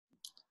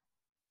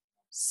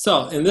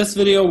So in this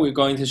video, we're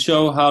going to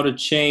show how to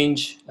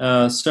change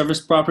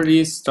service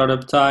properties,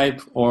 startup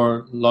type,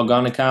 or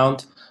logon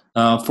account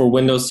for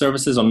Windows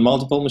services on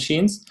multiple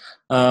machines.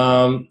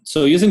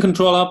 So using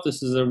ControlUp,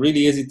 this is a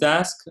really easy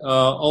task.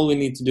 All we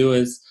need to do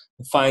is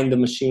find the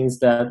machines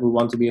that we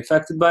want to be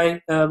affected by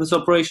this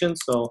operation.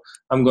 So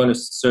I'm going to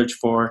search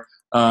for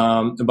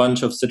a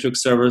bunch of Citrix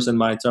servers in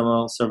my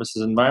terminal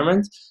services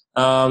environment.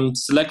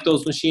 Select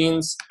those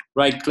machines,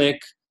 right-click,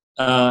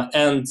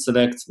 and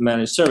select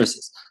Manage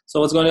Services. So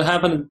what's going to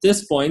happen at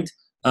this point,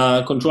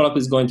 ControlUp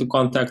is going to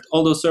contact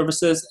all those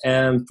services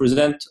and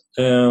present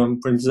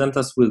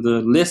us with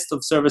a list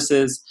of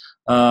services,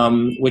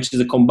 which is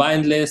a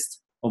combined list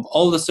of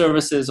all the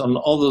services on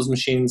all those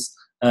machines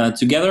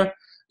together,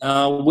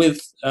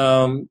 with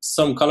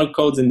some color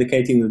codes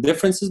indicating the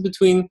differences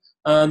between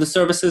the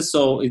services.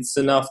 So it's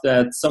enough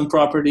that some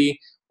property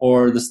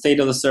or the state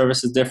of the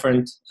service is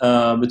different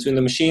between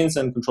the machines,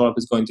 and ControlUp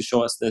is going to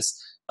show us this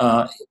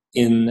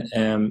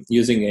in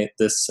using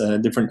this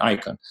different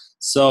icon.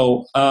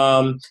 So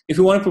if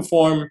you want to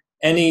perform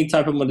any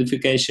type of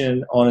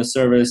modification on a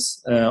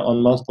service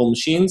on multiple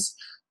machines,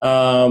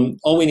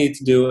 all we need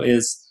to do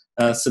is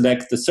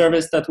select the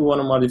service that we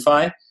want to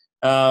modify,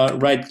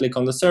 right-click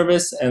on the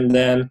service, and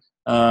then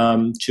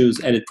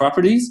choose Edit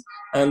Properties.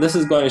 And this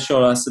is going to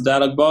show us a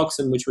dialog box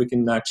in which we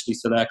can actually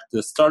select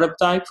the startup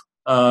type.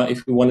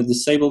 If we want to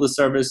disable the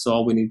service, so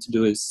all we need to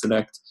do is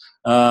select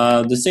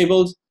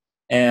Disabled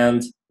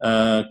and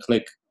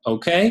click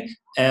OK.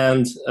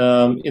 And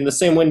in the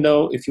same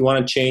window, if you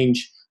want to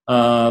change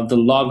the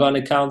logon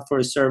account for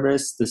a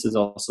service, this is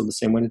also the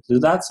same way to do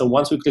that. So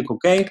once we click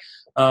OK,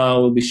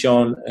 we'll be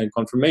shown a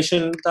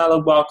confirmation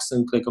dialog box,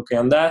 and click OK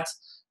on that.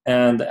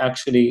 And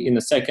actually, in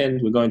a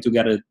second, we're going to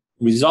get a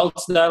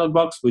results dialog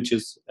box, which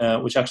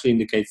actually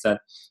indicates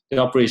that the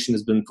operation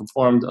has been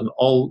performed on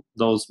all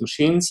those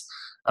machines.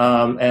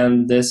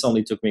 And this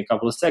only took me a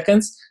couple of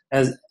seconds.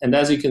 As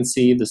you can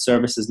see, the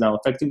service is now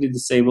effectively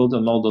disabled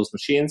on all those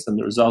machines, and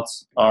the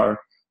results are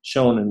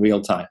shown in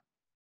real time.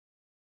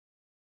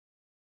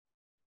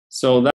 So